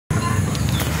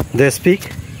They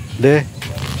speak? They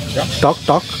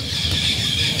talk?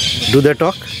 Do they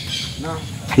talk? No.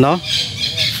 No?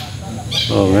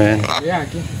 Oh man. Yeah,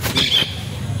 aquí.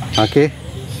 Okay.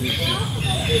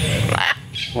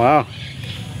 Wow.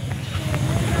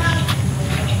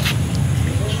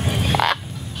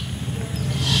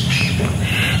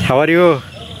 How are you?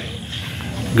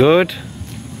 Good.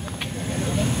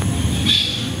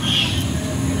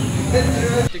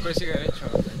 Sigue derecho.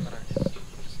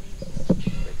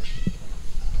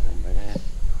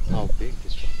 How big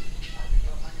this one?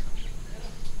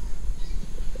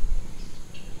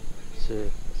 Sí.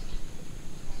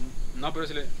 No, pero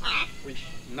si le... Uy.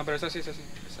 No, pero esa sí es así.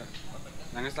 Esa.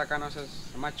 En esta acá no es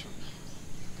macho.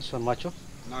 This one macho?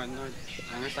 No, no.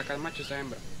 En esta acá es macho, esta es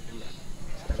hembra. Hembra.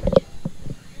 Esta es macho.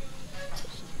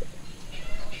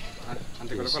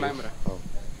 Antes coloco la hembra.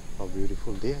 How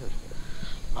beautiful they are.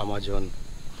 Amazon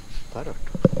Parrot.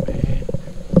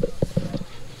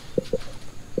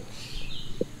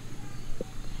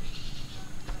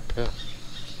 Man.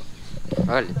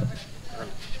 Vale.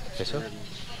 ¿Eso?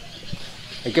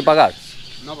 ¿Hay que pagar?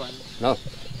 No, bueno. No.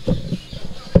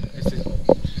 Este.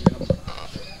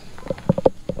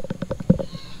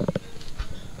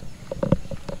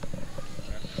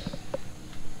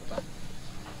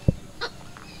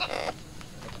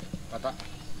 Pata.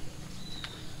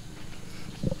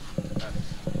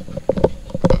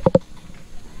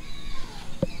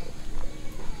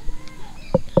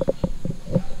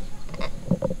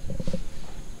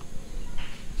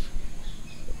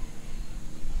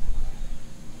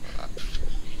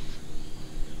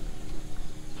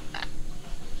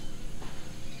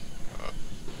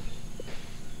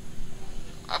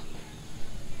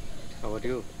 How are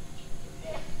you?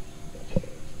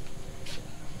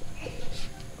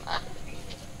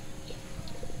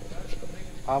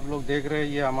 आप लोग देख रहे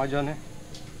हैं ये अमेज़न है।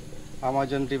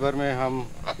 Amazon river में हम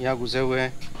यहाँ घुसे हुए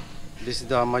हैं। This is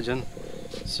the Amazon.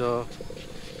 So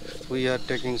we are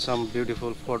taking some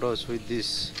beautiful photos with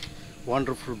this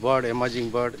wonderful bird, amazing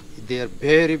bird. They are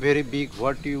very big.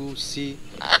 What you see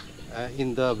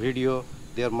in the video,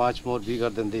 they are much more bigger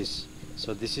than this.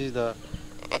 So this is the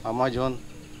Amazon,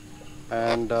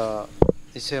 and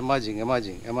it's amazing.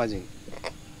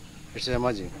 It's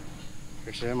amazing.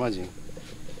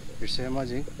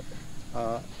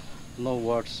 No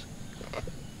words.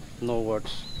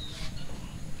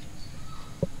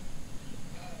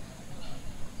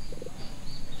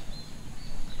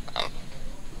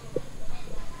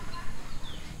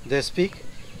 They speak?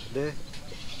 They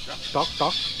talk?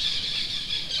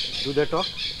 Do they talk?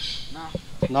 No.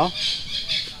 No?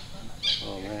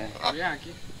 Oh man. Yeah,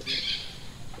 aquí.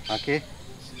 Okay.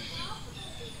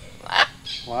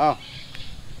 Wow.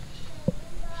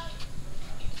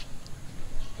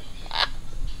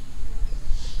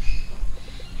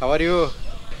 How are you?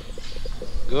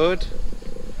 Good?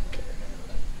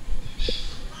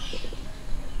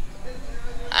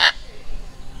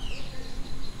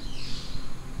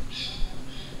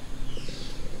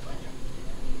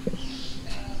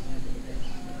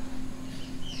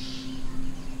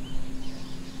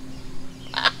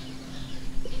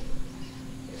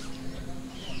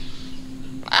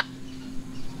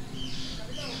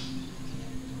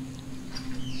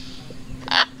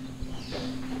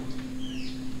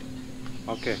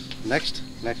 Okay, next.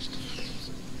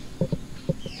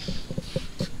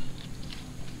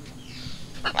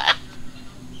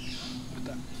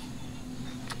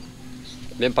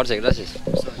 Bien, parce, gracias.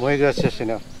 Muy gracias,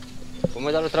 señor.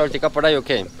 ¿Podemos dar otra vueltica por ahí o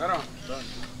qué? Claro.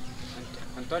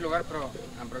 En todo el lugar, pero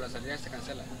la salida se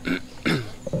cancela.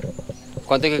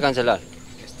 ¿Cuánto hay que cancelar?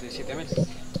 7.000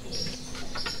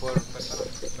 por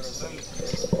persona. Pero son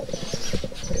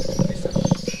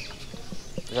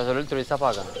O sea, solo el turista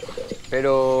paga.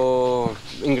 Pero,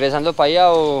 ¿ingresando para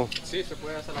allá o...? sí, se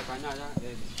puede hacer la caña allá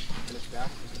del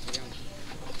hospedaje.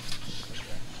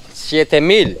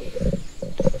 7.000.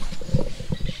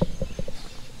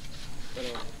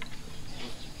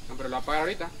 Pero lo va a pagar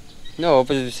ahorita. No,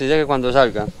 pues usted dice que cuando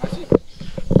salga. Así.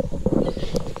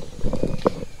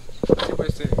 Así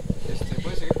pues,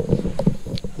 puede seguir.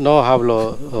 No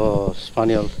hablo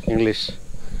español, English.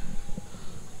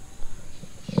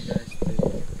 Ya,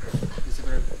 dice,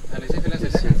 pero a la ICF la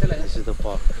salida cancela ya. This is the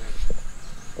park.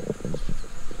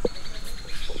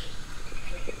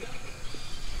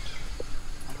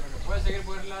 Puede seguir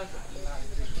por la